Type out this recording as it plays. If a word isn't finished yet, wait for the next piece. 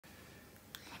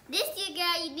This your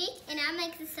girl Unique, and I'm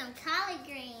making some collard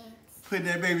greens. Putting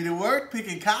that baby to work,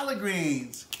 picking collard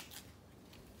greens.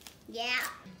 Yeah.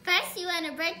 First, you want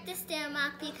to break the stem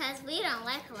off because we don't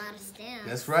like a lot of stems.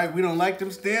 That's right, we don't like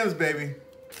them stems, baby.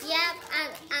 Yep,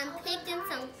 I'm picking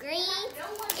some greens,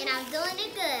 and I'm doing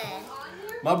it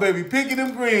good. My baby picking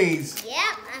them greens.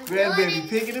 Yep, I'm Grandbaby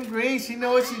picking them greens. She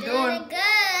know what she's doing. It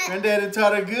good. Granddaddy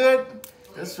taught her good.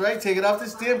 That's right, take it off the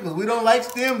stem because we don't like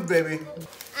stems, baby.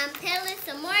 I'm peeling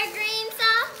some more greens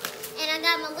off, and I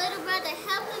got my little brother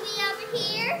helping me over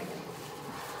here.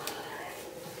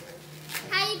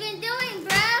 How you been doing,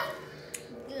 bro?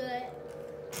 Good.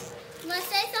 You want to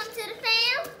say something to the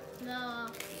fam? No.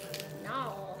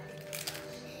 No.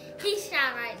 He's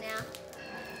shy right now.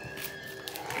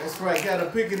 That's right, got her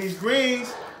picking these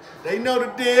greens. They know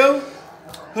the deal.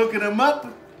 Hooking them up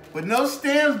with no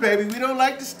stems, baby. We don't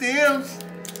like the stems.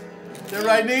 Is that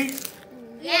right, Nick?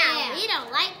 Yeah, we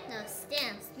don't like no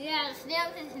stems. Yeah, the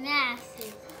stems is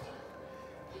nasty.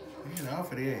 Get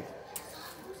off of there.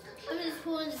 I'm just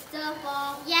pulling the stuff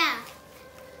off. Yeah.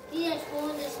 You just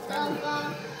pulling the stuff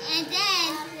off.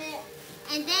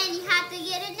 And then you have to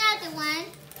get another one.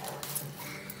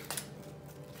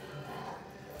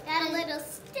 Got a little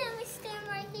stem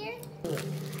right here.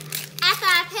 After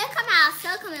I pick them out,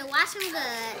 soak them and wash them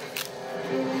good.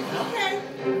 Okay.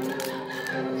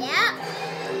 Yep.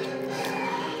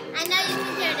 I know you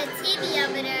can hear the TV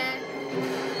over there.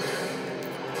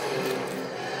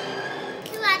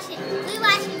 We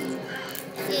watching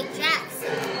Big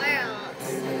Jackson Worlds.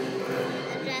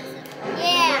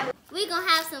 Yeah. We gonna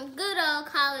have some good old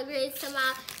collard greens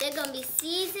tomorrow. They're gonna be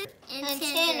seasoned and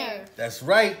tender. That's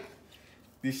right.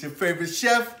 This your favorite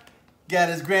chef. Got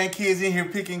his grandkids in here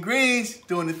picking greens.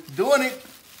 Doing it.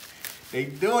 They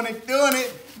doing it.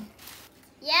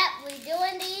 Yep, we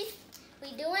doing these.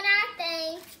 We doing our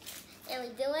thing. And we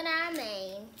doing our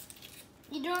main.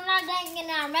 You doing our thing and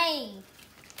our main.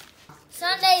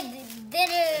 Sunday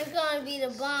dinner is gonna be the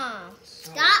bomb.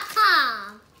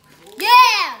 .com.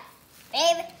 Yeah,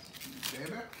 baby.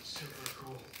 Super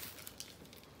cool.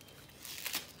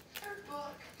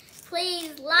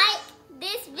 Please like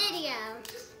this video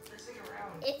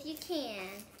if you can.